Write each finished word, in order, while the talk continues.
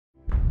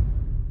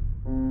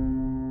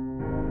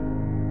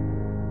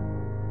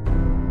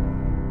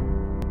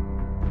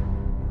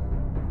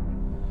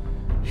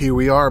Here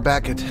we are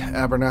back at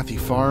Abernathy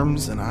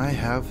Farms, and I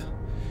have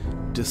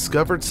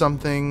discovered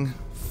something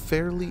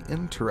fairly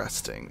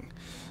interesting.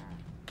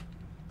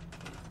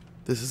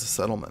 This is a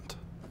settlement.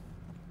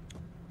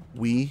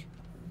 We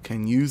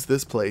can use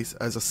this place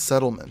as a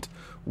settlement.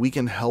 We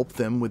can help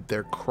them with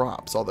their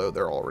crops, although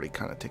they're already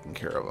kind of taking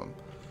care of them.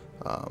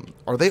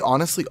 Are they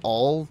honestly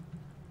all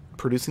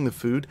producing the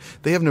food?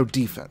 They have no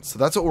defense, so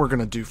that's what we're going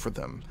to do for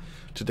them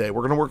today.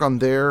 We're going to work on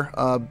their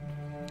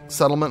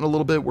settlement a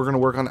little bit. We're going to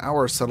work on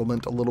our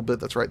settlement a little bit.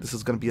 That's right. This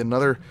is going to be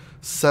another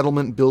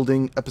settlement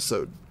building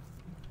episode.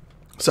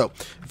 So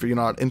if you're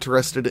not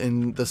interested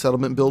in the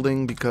settlement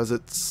building because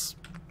it's,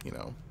 you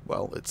know,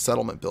 well, it's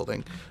settlement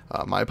building,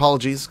 my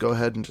apologies. Go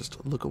ahead and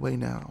just look away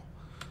now.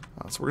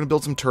 So we're going to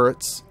build some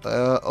turrets.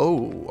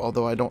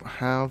 Although I don't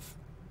have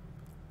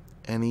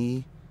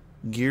any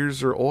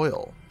gears or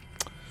oil.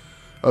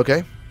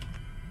 Okay.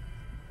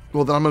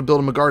 Well, then I'm going to build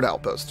them a guard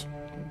outpost,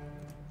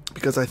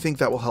 because I think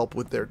that will help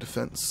with their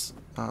defense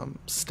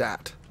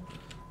stat.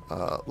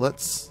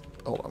 Let's...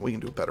 Hold on, we can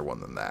do a better one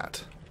than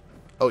that.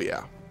 Oh,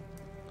 yeah.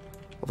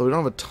 Although we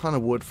don't have a ton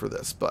of wood for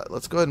this, but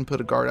let's go ahead and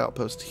put a guard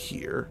outpost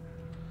here,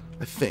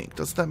 I think.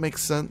 Doesn't that make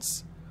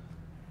sense?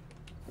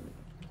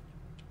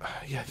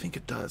 Yeah, I think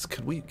it does.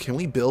 Can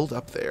we build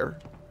up there?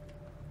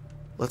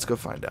 Let's go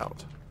find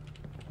out.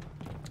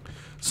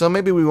 So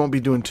maybe we won't be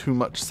doing too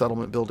much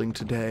settlement building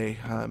today.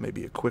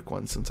 Maybe a quick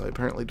one, since I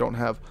apparently don't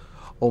have...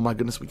 Oh my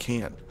goodness, we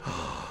can.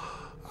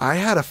 I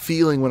had a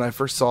feeling when I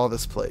first saw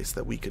this place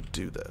that we could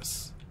do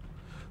this.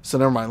 So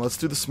never mind, let's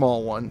do the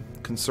small one.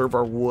 Conserve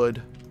our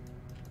wood.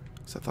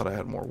 Because I thought I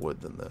had more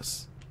wood than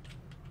this.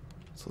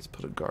 So let's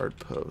put a guard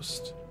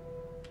post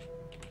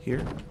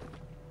here.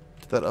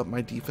 Did that up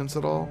my defense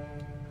at all?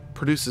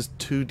 Produces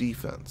 2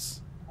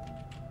 defense.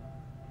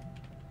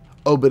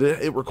 Oh, but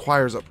it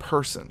requires a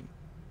person.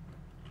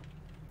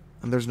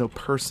 And there's no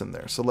person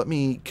there. So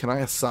can I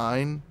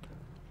assign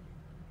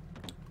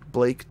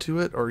Blake to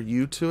it, or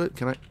you to it?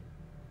 Can I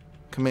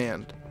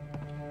command?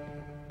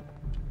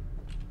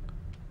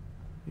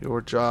 Your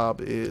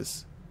job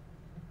is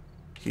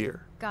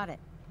here. Got it.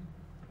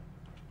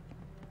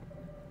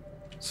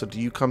 So do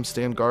you come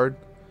stand guard?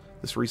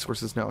 This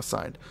resource is now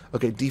assigned.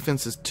 Okay,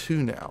 defense is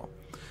 2 now.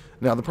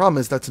 Now the problem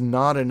is that's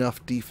not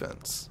enough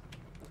defense.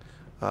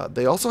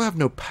 They also have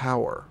no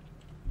power,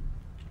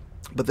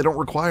 but they don't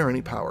require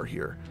any power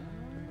here.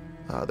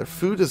 Their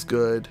food is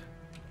good.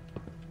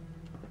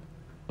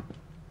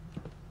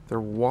 Their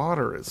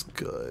water is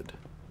good.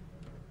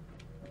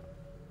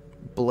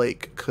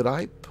 Blake, could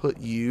I put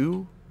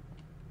you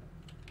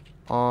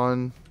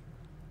on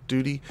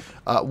duty?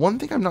 One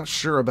thing I'm not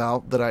sure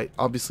about that I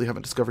obviously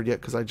haven't discovered yet,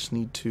 because I just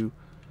need to,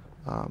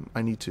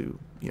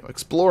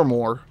 explore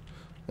more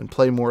and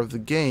play more of the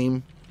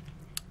game,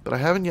 but I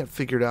haven't yet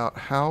figured out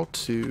how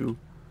to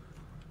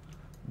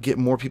get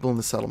more people in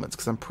the settlements,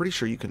 because I'm pretty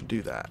sure you can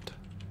do that.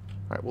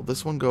 All right, will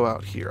this one go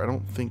out here? I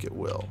don't think it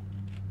will.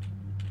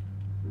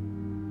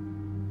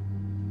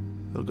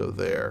 It'll go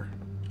there.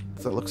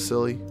 Does that look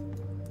silly?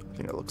 I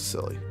think that looks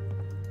silly.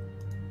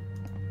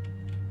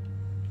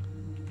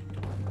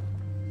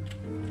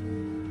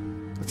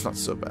 That's not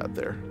so bad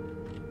there.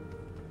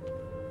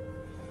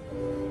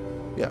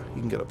 Yeah,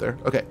 you can get up there.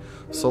 Okay,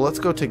 so let's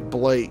go take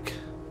Blake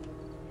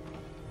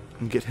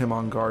and get him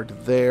on guard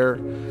there,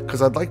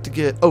 because I'd like to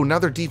get... Oh, now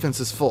their defense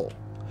is full.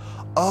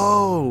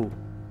 Oh!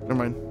 Never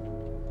mind.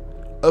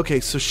 Okay,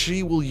 so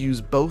she will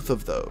use both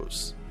of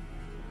those.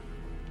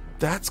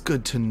 That's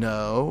good to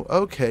know.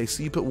 Okay,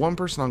 so you put one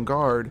person on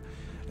guard,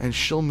 and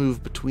she'll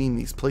move between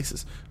these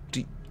places.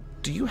 Do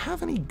you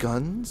have any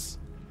guns?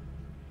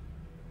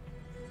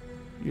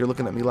 You're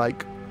looking at me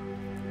like,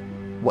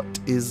 what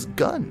is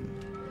gun?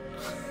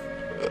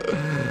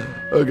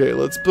 Okay,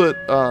 let's put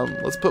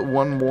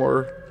one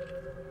more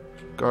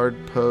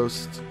guard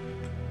post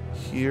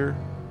here.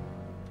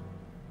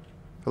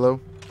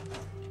 Hello?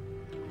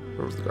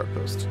 Where was the guard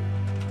post?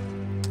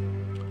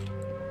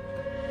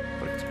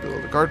 Let's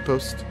build a guard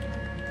post.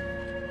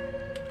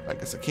 I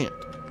guess I can't.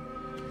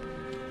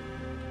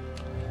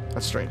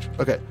 That's strange.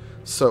 Okay,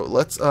 so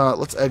let's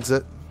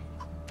exit.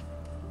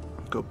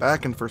 Go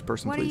back in first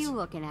person, please. What are you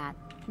looking at?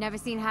 Never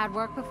seen hard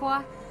work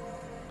before?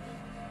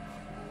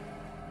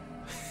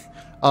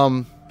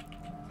 You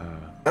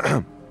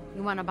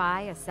want to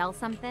buy or sell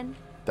something?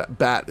 That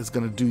bat is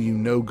gonna do you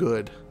no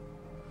good.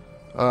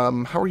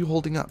 How are you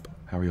holding up?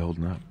 How are you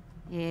holding up?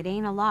 It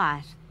ain't a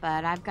lot,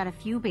 but I've got a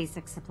few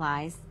basic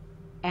supplies.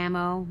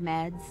 Ammo,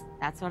 meds,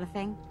 that sort of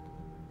thing.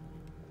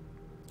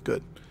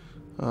 Good.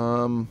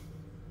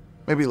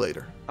 Maybe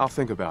later. I'll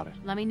think about it.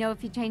 Let me know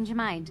if you change your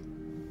mind.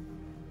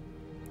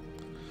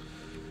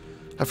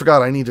 I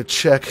forgot I need to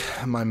check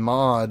my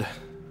mod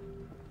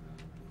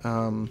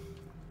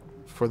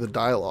for the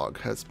dialogue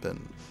has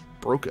been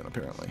broken,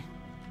 apparently.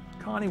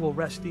 Connie will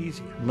rest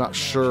easy. I'm not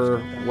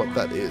sure what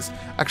that is.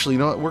 Actually, you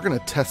know what? We're going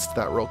to test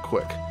that real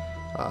quick.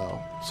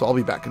 So I'll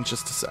be back in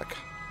just a sec.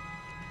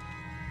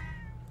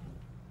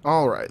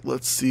 Alright,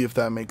 let's see if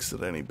that makes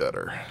it any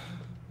better.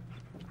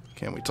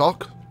 Can we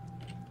talk?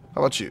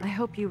 How about you? I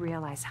hope you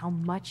realize how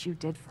much you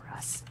did for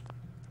us.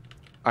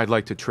 I'd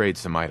like to trade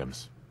some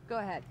items. Go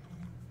ahead.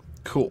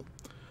 Cool.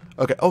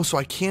 Okay. Oh, so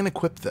I can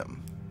equip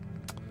them.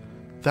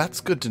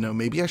 That's good to know.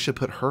 Maybe I should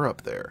put her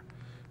up there.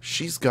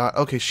 She's got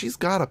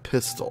a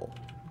pistol.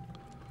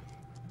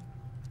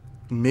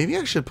 Maybe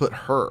I should put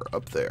her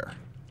up there.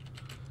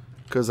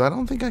 Because I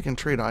don't think I can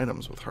trade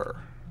items with her.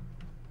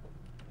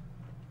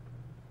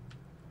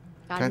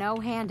 Got no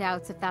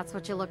handouts if that's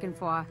what you're looking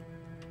for.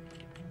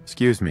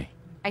 Excuse me.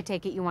 I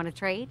take it you want to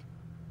trade?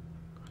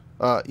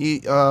 No,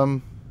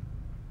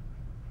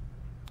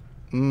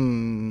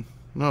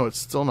 it's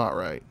still not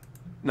right.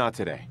 Not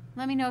today.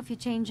 Let me know if you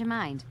change your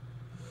mind.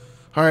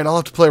 Alright, I'll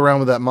have to play around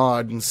with that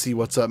mod and see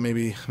what's up.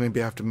 Maybe I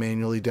have to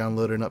manually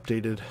download an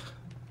updated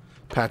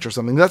patch or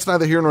something. That's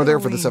neither here nor there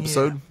for this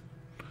episode.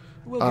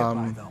 We'll get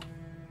by, though.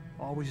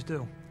 Always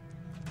do.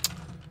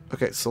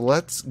 Okay, so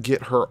let's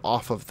get her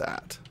off of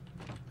that.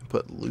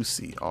 Put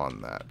Lucy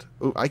on that.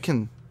 Oh, I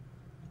can...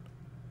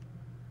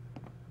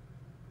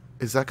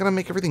 Is that gonna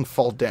make everything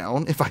fall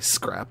down if I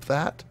scrap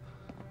that?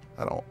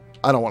 I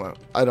don't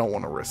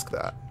want to risk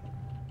that.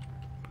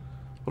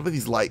 What about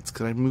these lights?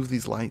 Can I move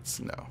these lights?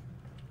 No.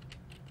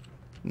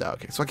 No,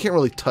 okay. So I can't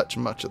really touch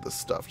much of this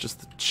stuff.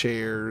 Just the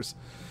chairs,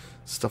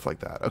 stuff like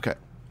that. Okay.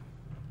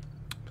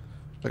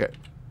 Okay.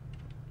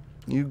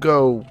 You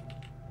go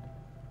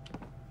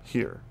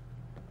here.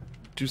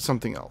 Do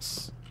something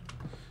else.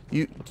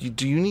 Do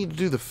you need to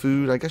do the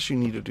food? I guess you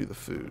need to do the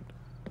food.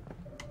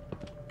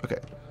 Okay.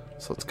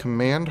 So let's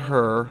command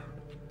her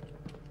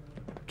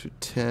to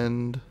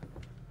tend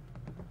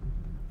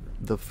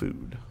the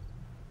food.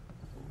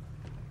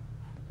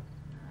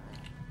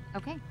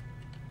 Okay.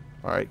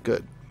 All right,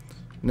 good.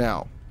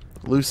 Now,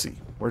 Lucy,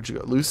 where'd you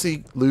go?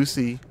 Lucy.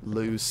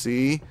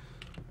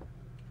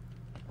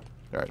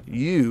 All right,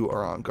 you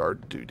are on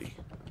guard duty.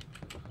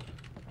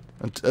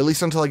 At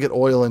least until I get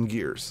oil and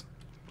gears.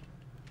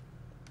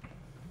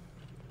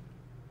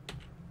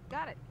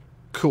 Got it.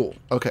 Cool.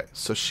 Okay,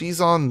 so she's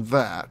on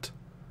that.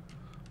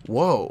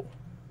 Whoa.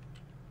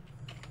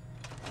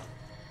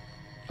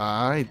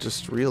 I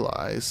just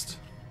realized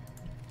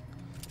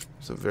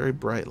there's a very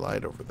bright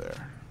light over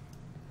there.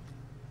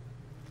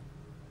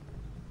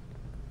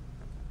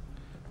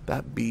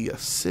 That be a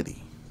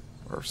city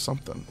or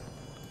something.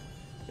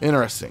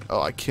 Interesting.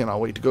 Oh, I cannot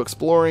wait to go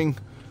exploring.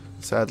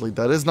 Sadly,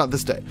 that is not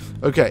this day.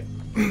 Okay,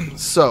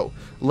 so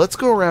let's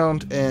go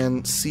around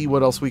and see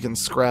what else we can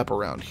scrap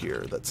around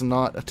here that's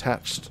not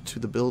attached to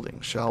the building,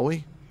 shall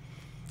we?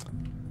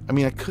 I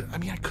mean, I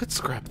could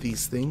scrap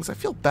these things. I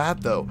feel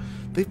bad though.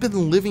 They've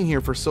been living here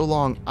for so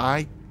long.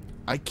 I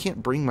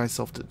can't bring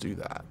myself to do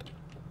that.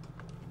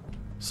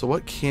 So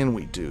what can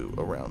we do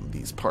around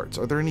these parts?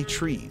 Are there any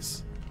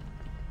trees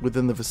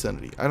within the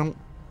vicinity? I don't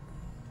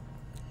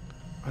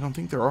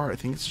think there are. I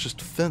think it's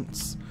just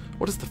fence.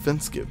 What does the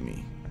fence give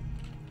me?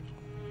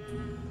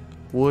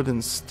 Wood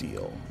and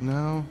steel.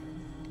 No.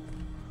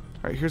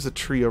 Alright, here's a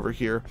tree over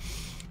here.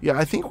 Yeah,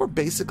 I think we're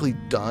basically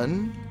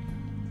done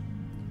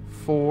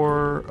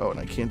for... Oh, and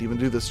I can't even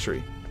do this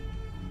tree.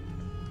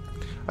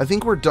 I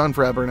think we're done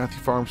for Abernathy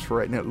Farms for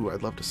right now. Ooh,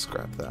 I'd love to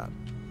scrap that.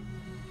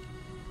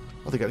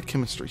 Oh, they got a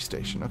chemistry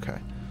station. Okay.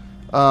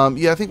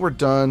 Yeah, I think we're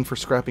done for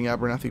scrapping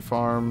Abernathy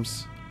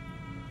Farms.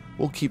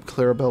 We'll keep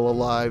Clarabelle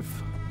alive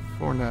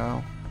for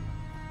now.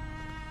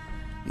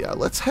 Yeah,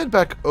 let's head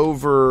back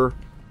over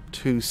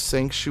to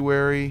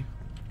Sanctuary.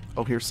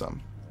 Oh, here's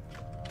some.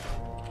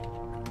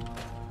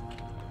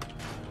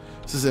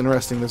 This is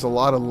interesting. There's a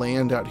lot of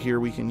land out here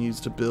we can use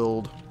to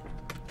build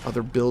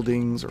other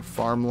buildings or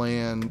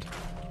farmland,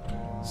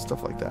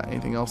 stuff like that.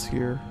 Anything else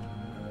here?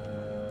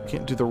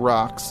 Can't do the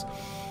rocks.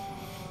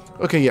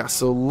 Okay, yeah,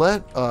 so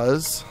let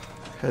us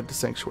head to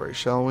Sanctuary,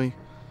 shall we?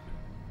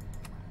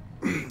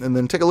 And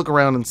then take a look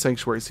around in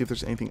Sanctuary, see if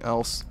there's anything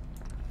else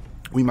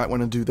we might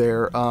want to do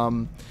there.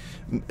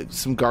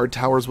 Some guard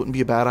towers wouldn't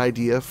be a bad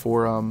idea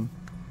for...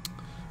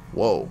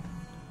 Whoa.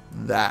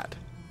 That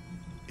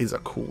is a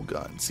cool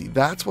gun. See,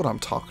 that's what I'm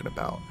talking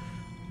about.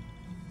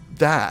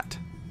 That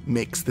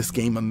makes this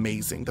game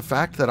amazing. The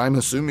fact that I'm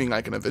assuming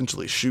I can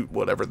eventually shoot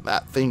whatever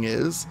that thing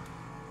is.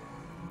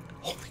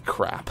 Holy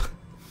crap.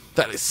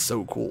 That is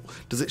so cool.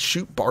 Does it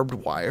shoot barbed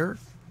wire?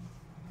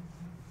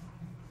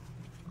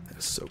 That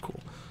is so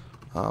cool.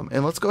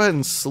 And let's go ahead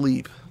and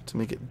sleep to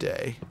make it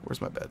day.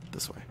 Where's my bed?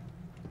 This way.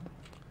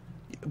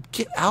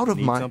 Get out of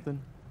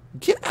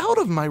Get out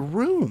of my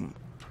room.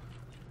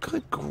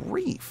 Good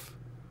grief.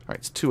 Alright,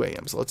 it's 2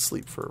 a.m., so let's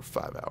sleep for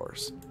 5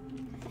 hours.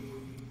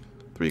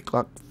 3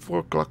 o'clock, 4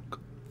 o'clock,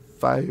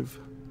 5,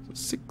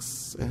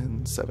 6,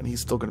 and 7. He's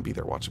still going to be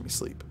there watching me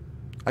sleep.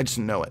 I just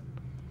know it.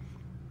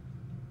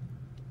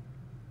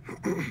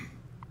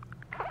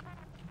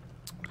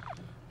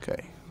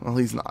 Okay, well,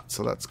 he's not,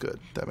 so that's good.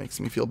 That makes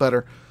me feel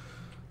better.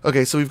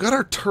 Okay, so we've got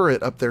our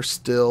turret up there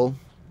still.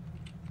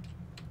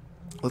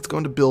 Let's go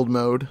into build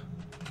mode.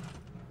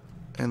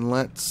 And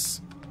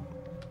let's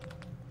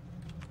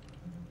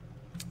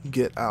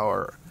get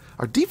our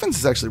defense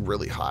is actually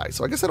really high,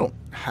 so I guess I don't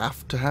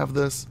have to have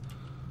this,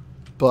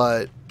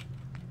 but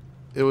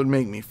it would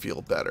make me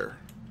feel better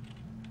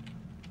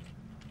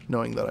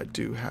knowing that I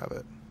do have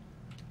it.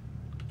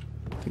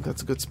 I think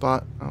that's a good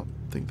spot. I don't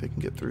think they can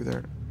get through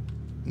there.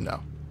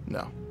 No,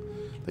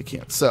 they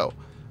can't. So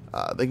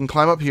they can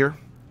climb up here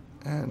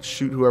and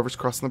shoot whoever's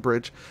crossing the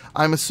bridge.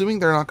 I'm assuming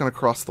they're not going to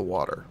cross the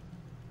water.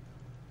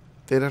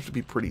 They'd have to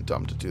be pretty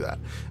dumb to do that.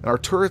 And our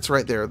turret's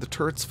right there. The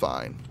turret's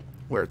fine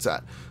where it's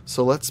at.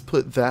 So let's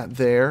put that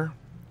there,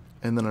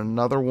 and then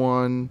another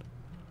one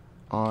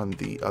on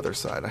the other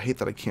side. I hate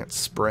that I can't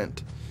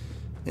sprint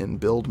in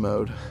build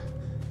mode.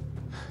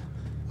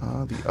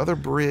 The other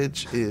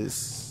bridge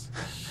is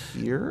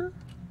here?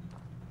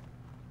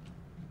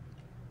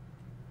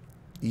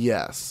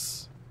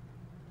 Yes.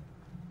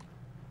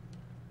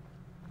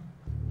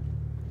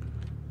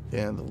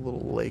 And the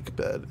little lake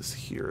bed is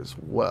here as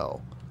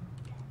well.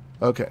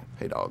 Okay,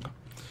 hey dog.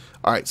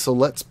 Alright, so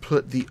let's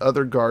put the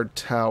other guard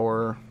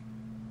tower...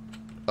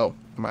 Oh,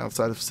 am I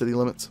outside of city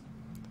limits?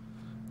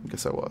 I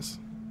guess I was.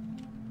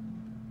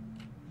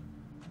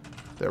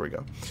 There we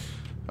go.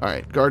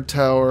 Alright, guard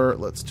tower.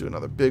 Let's do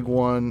another big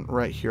one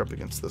right here up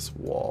against this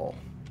wall.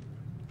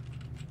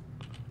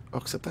 Oh,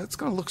 except that's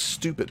going to look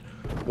stupid.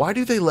 Why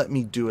do they let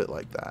me do it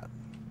like that?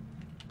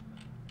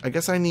 I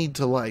guess I need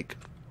to, like...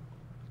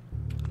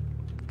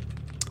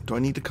 Do I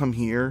need to come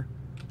here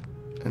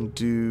and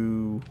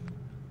do...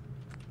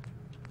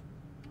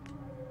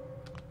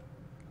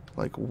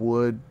 like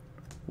wood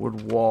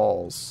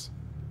walls?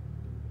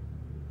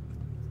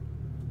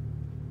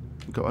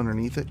 Go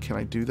underneath it? Can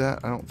I do that?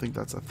 I don't think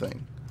that's a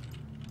thing.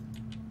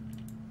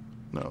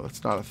 No,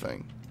 that's not a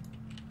thing.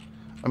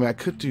 I mean, I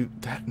could do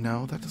that.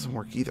 No, that doesn't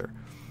work either.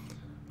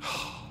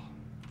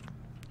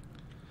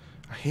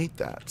 I hate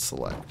that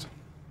select.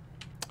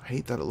 I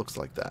hate that it looks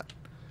like that.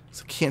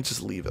 So I can't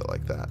just leave it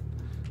like that.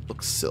 It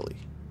looks silly.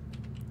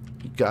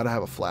 You gotta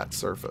have a flat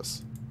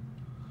surface.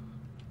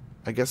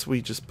 I guess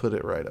we just put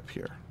it right up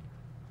here.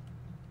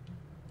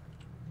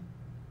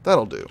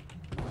 That'll do.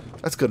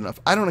 That's good enough.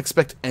 I don't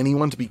expect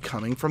anyone to be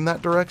coming from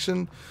that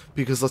direction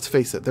because, let's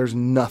face it, there's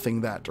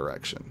nothing that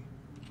direction.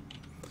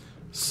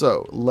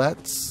 So,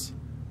 let's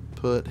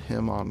put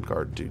him on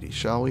guard duty,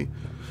 shall we?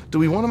 Do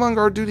we want him on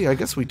guard duty? I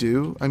guess we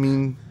do. I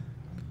mean,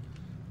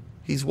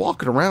 he's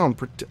walking around.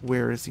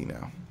 Where is he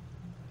now?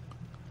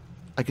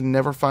 I can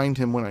never find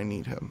him when I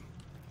need him.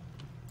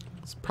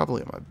 It's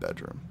probably in my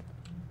bedroom.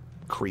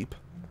 Creep.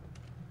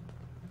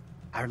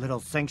 Our little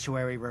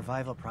sanctuary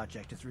revival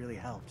project has really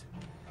helped.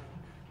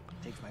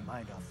 Takes my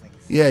mind off things.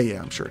 Yeah,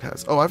 I'm sure it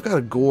has. Oh, I've got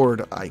a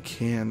gourd I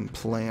can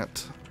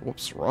plant.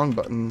 Whoops, wrong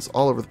buttons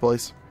all over the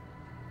place.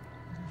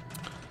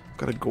 I've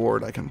got a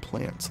gourd I can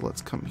plant, so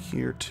let's come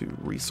here to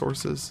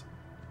resources.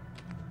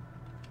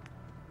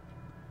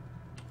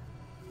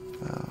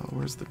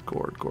 Where's the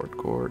gourd?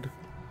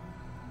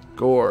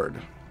 Gourd.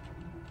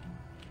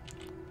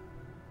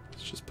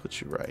 Let's just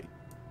put you right.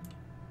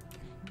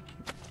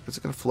 Is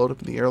it going to float up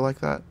in the air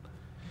like that?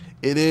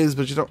 It is,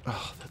 but you don't...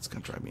 Oh, that's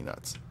going to drive me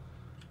nuts.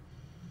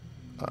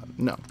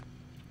 No.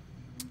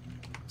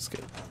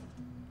 Escape.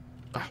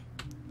 Ah.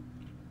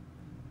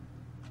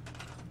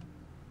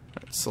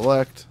 Alright,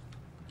 select.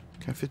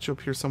 Can I fit you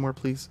up here somewhere,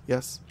 please?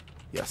 Yes?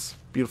 Yes.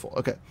 Beautiful.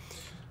 Okay.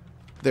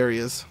 There he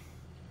is.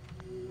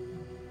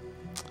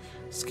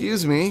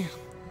 Excuse me.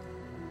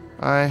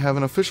 I have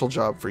an official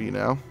job for you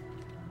now.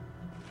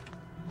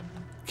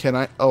 Can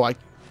I... Oh,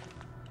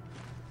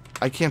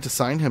 I can't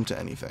assign him to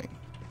anything.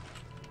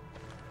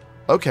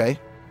 Okay.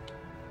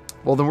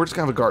 Well, then we're just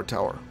going to have a guard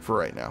tower for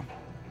right now.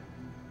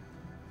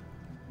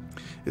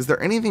 Is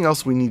there anything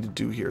else we need to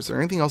do here? Is there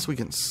anything else we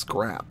can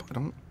scrap?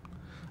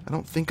 I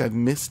don't think I've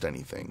missed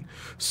anything.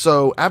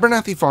 So,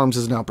 Abernathy Farms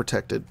is now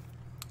protected.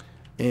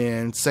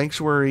 And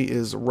Sanctuary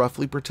is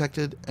roughly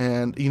protected.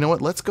 And you know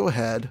what? Let's go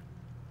ahead.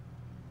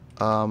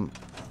 Well,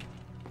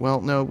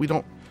 no, we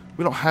don't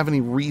have any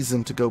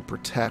reason to go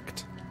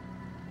protect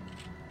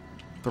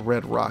the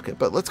Red Rocket.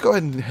 But let's go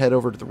ahead and head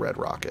over to the Red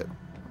Rocket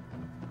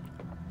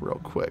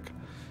real quick.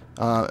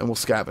 And we'll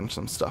scavenge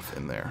some stuff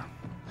in there.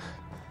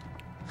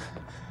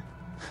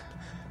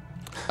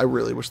 I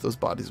really wish those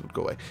bodies would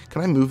go away.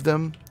 Can I move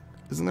them?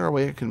 Isn't there a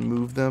way I can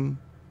move them?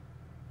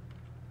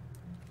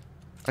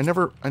 I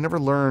never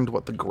learned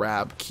what the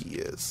grab key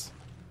is.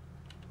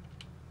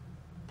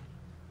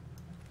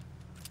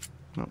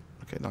 No,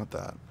 okay, not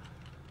that.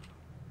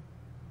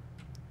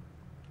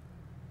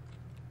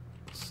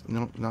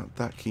 No, not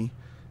that key.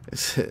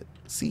 Is it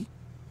C?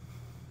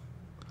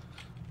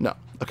 No.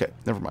 Okay,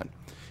 never mind.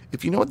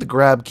 If you know what the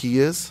grab key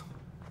is,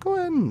 go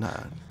ahead and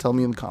tell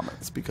me in the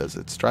comments, because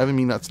it's driving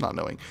me nuts not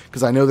knowing.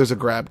 Because I know there's a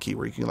grab key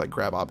where you can like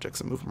grab objects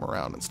and move them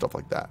around and stuff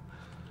like that.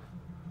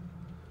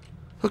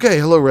 Okay,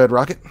 hello Red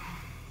Rocket.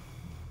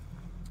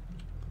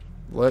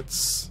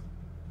 Let's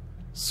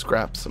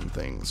scrap some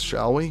things,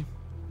 shall we?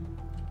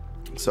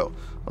 So,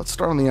 let's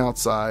start on the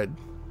outside.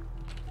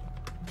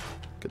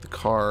 Get the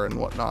car and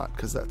whatnot,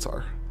 because that's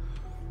our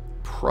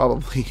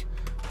probably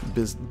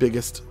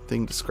biggest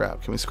thing to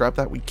scrap. Can we scrap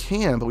that? We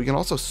can, but we can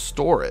also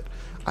store it.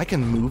 I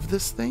can move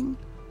this thing?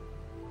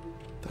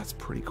 That's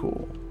pretty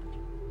cool.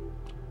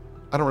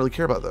 I don't really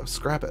care about those.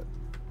 Scrap it.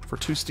 For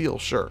 2 steel,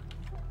 sure.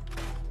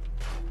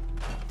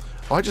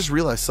 Oh, I just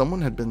realized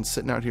someone had been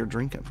sitting out here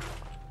drinking.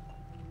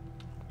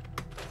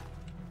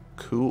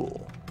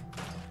 Cool.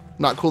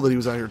 Not cool that he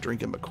was out here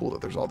drinking, but cool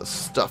that there's all this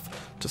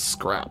stuff to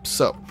scrap.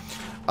 So,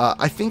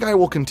 I think I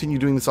will continue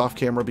doing this off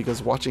camera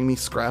because watching me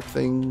scrap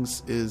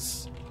things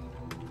is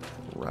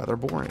rather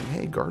boring.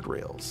 Hey,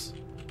 guardrails.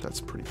 That's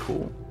pretty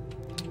cool.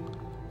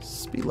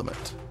 Speed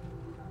limit.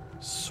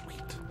 Sweet.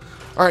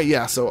 Alright,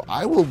 yeah, so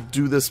I will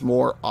do this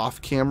more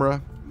off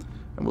camera.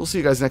 And we'll see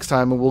you guys next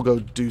time, and we'll go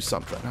do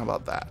something. How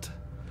about that?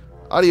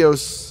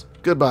 Adios.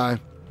 Goodbye.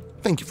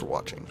 Thank you for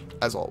watching,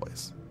 as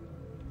always.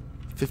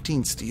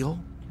 15 steel?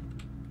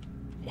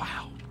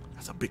 Wow,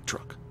 that's a big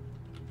truck.